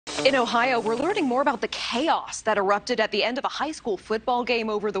In Ohio, we're learning more about the chaos that erupted at the end of a high school football game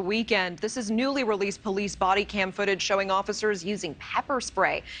over the weekend. This is newly released police body cam footage showing officers using pepper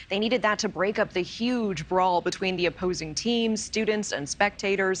spray. They needed that to break up the huge brawl between the opposing teams, students, and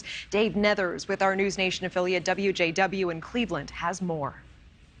spectators. Dave Nethers with our NewsNation affiliate WJW in Cleveland has more.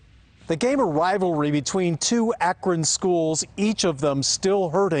 The game of rivalry between two Akron schools, each of them still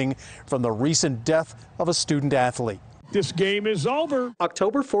hurting from the recent death of a student athlete. This game is over.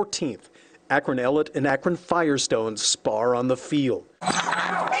 October 14th, Akron Ellet and Akron Firestones spar on the field.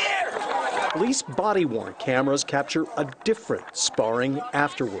 Police body-worn cameras capture a different sparring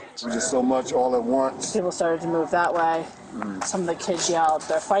afterwards. Just so much all at once. People started to move that way. Some of the kids yelled,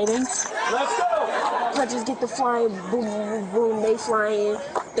 "They're fighting." Let's go! Punches get the flying, boom, boom, boom, they flying.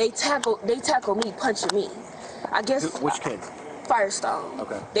 They tackle me, punching me. I guess. Which kids? Firestone.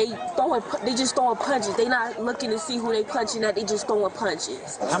 Okay. They just throwing punches. They not looking to see who they punching at. They just throwing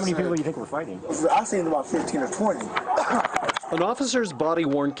punches. How many people do you think were fighting? I seen about 15 or 20. An officer's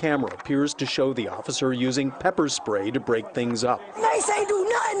body-worn camera appears to show the officer using pepper spray to break things up. Mace ain't do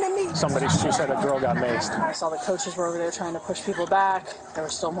nothing to me. She said a girl got maced. I saw the coaches were over there trying to push people back. There were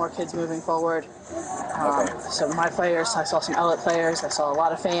still more kids moving forward. So my players, I saw some Ellet players, I saw a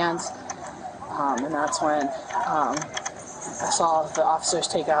lot of fans, and that's when I saw the officers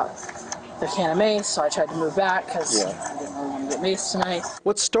take out the can of mace, so I tried to move back because I didn't really want to get maced tonight.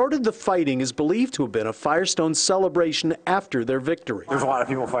 What started the fighting is believed to have been a Firestone celebration after their victory. There's a lot of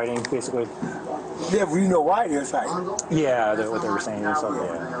people fighting, basically. Yeah, but you know why they're fighting. Yeah, what they were saying and stuff,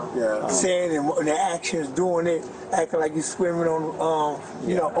 Yeah, saying and their actions, doing it, acting like you're swimming on,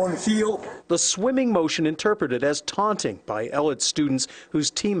 on the field. The swimming motion interpreted as taunting by Ellet students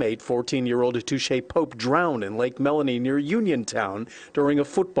whose teammate, 14-year-old Touche Pope, drowned in Lake Melanie near Uniontown during a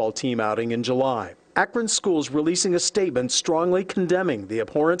football team outing in July. Akron schools releasing a statement strongly condemning the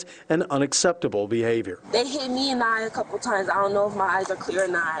abhorrent and unacceptable behavior. They hit me in the eye a couple times. I don't know if my eyes are clear or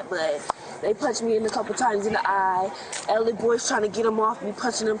not, but they punched me in a couple times in the eye. Ellie boys trying to get them off me,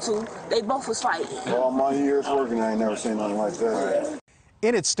 punching them too. They both was fighting. All my years working, I ain't never seen nothing like that.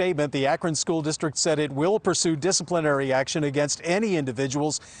 In its statement, the Akron School District said it will pursue disciplinary action against any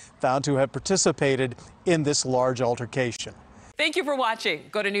individuals found to have participated in this large altercation. Thank you for watching.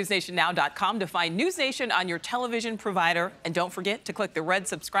 Go to newsnationnow.com to find NewsNation on your television provider. And don't forget to click the red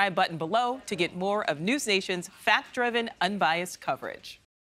subscribe button below to get more of NewsNation's fact-driven, unbiased coverage.